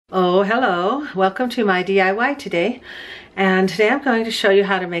Hello. Welcome to my DIY today. And today I'm going to show you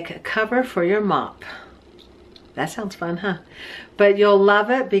how to make a cover for your mop. That sounds fun, huh? But you'll love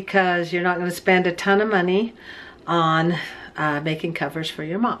it because you're not going to spend a ton of money on making covers for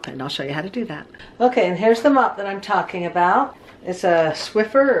your mop. And I'll show you how to do that. Okay, and here's the mop that I'm talking about. It's a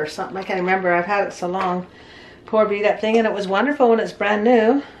Swiffer or something. I can't remember. I've had it so long. Poor be that thing. And it was wonderful when it's brand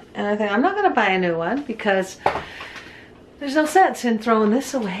new. And I think I'm not going to buy a new one because there's no sense in throwing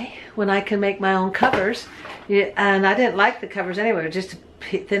this away when I can make my own covers. And I didn't like the covers anyway, just a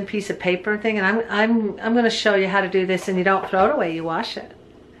thin piece of paper thing. And I'm going to show you how to do this, and you don't throw it away, you wash it.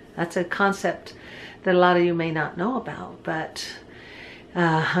 That's a concept that a lot of you may not know about, but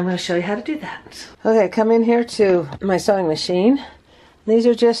I'm going to show you how to do that. Okay, come in here to my sewing machine. These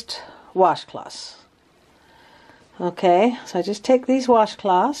are just washcloths. Okay, so I just take these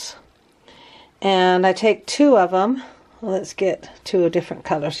washcloths and I take two of them. Well, let's get two different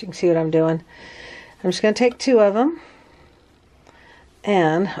colors so you can see what I'm doing. I'm just going to take two of them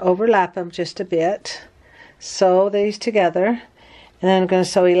and overlap them just a bit. Sew these together, and then I'm going to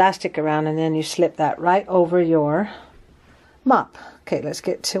sew elastic around, and then you slip that right over your mop. Okay, let's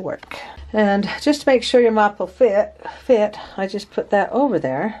get to work. And just to make sure your mop will fit, I just put that over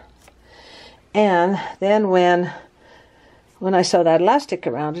there. And then when I sew that elastic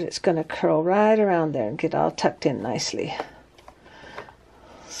around it, it's going to curl right around there and get all tucked in nicely.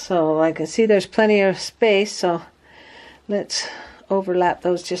 So I can see there's plenty of space, so let's overlap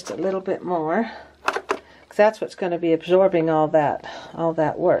those just a little bit more. 'Cause that's what's going to be absorbing all that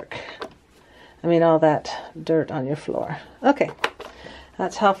work. I mean, all that dirt on your floor. Okay,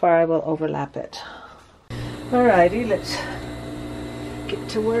 that's how far I will overlap it. Alrighty, let's get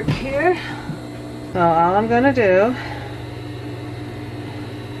to work here. So all I'm going to do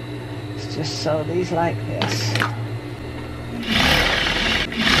is just sew these like this.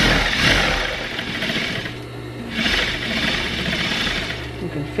 You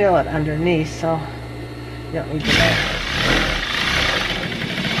can feel it underneath, so you don't need to know.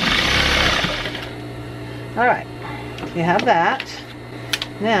 Alright, you have that.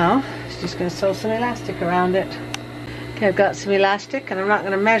 Now, it's just going to sew some elastic around it. Okay, I've got some elastic, and I'm not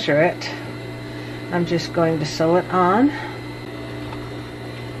going to measure it. I'm just going to sew it on.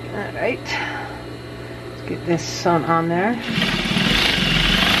 Alright, let's get this sewn on there.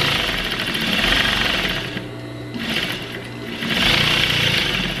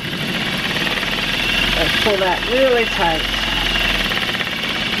 Let's pull that really tight.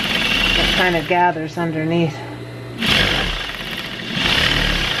 It kind of gathers underneath.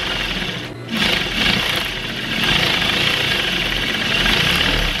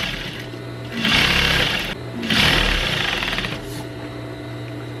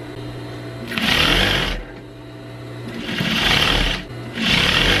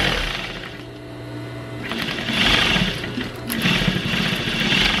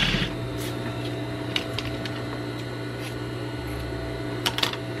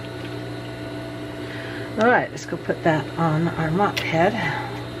 Alright, let's go put that on our mop head.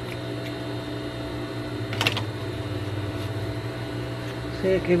 See,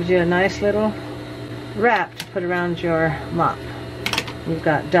 it gives you a nice little wrap to put around your mop. We've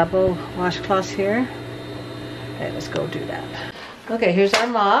got double washcloths here. Okay, let's go do that. Okay, here's our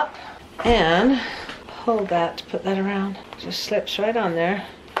mop. And hold that to put that around. Just slips right on there.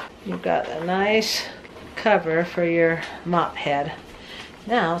 You've got a nice cover for your mop head.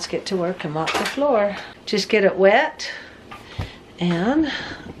 Now let's get to work and mop the floor. Just get it wet and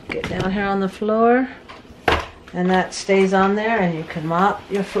get down here on the floor, and that stays on there, and you can mop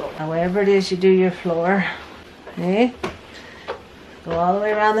your floor wherever it is you do your floor. Okay, go all the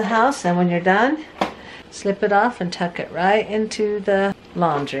way around the house, and when you're done, slip it off and tuck it right into the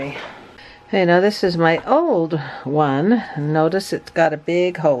laundry. Okay, now this is my old one. Notice it's got a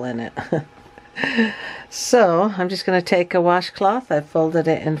big hole in it. So I'm just going to take a washcloth. I folded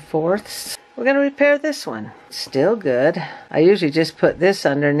it in fourths. We're going to repair this one. Still good. I usually just put this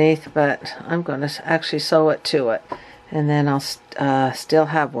underneath, but I'm going to actually sew it to it. And then I'll still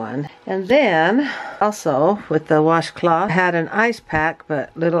have one. And then also with the washcloth, I had an ice pack,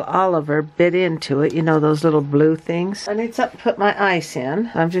 but little Oliver bit into it. You know, those little blue things. I need something to put my ice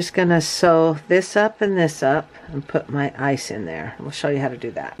in. I'm just going to sew this up and put my ice in there. We'll show you how to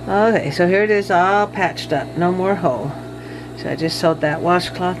do that. Okay, so here it is all patched up. No more hole. So I just sewed that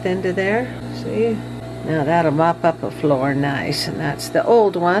washcloth into there. See? Now that'll mop up a floor nice. And that's the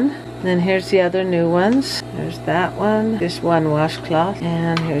old one. Then here's the other new ones. There's that one. Just one washcloth.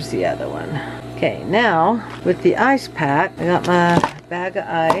 And here's the other one. Okay, now with the ice pack, I got my bag of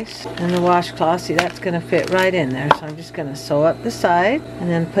ice and the washcloth. See, that's going to fit right in there. So I'm just going to sew up the side and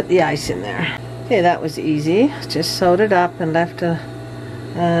then put the ice in there. Okay, that was easy. Just sewed it up and left a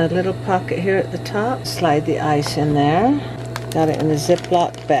little pocket here at the top. Slide the ice in there. Got it in a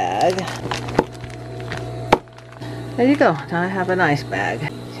Ziploc bag. There you go. Now I have an ice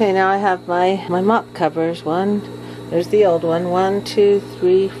bag. Okay, now I have my mop covers. There's the old one. 1, 2,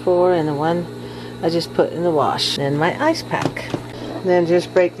 3, 4, and the one I just put in the wash. Then my ice pack. Then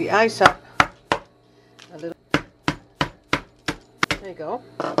just break the ice up a little. There you go.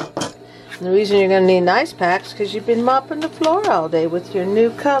 And the reason you're going to need an ice pack is because you've been mopping the floor all day with your new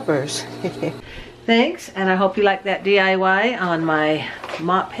covers. Thanks, and I hope you like that DIY on my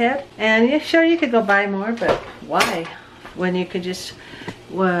mop head. And yeah, sure, you could go buy more, but why? When you could just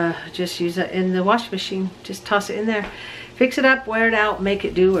use it in the wash machine. Just toss it in there. Fix it up, wear it out, make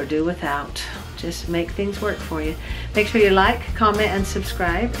it do or do without. Just make things work for you. Make sure you like, comment, and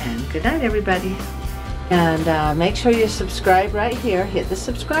subscribe. And good night, everybody. And make sure you subscribe right here. Hit the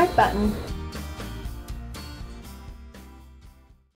subscribe button.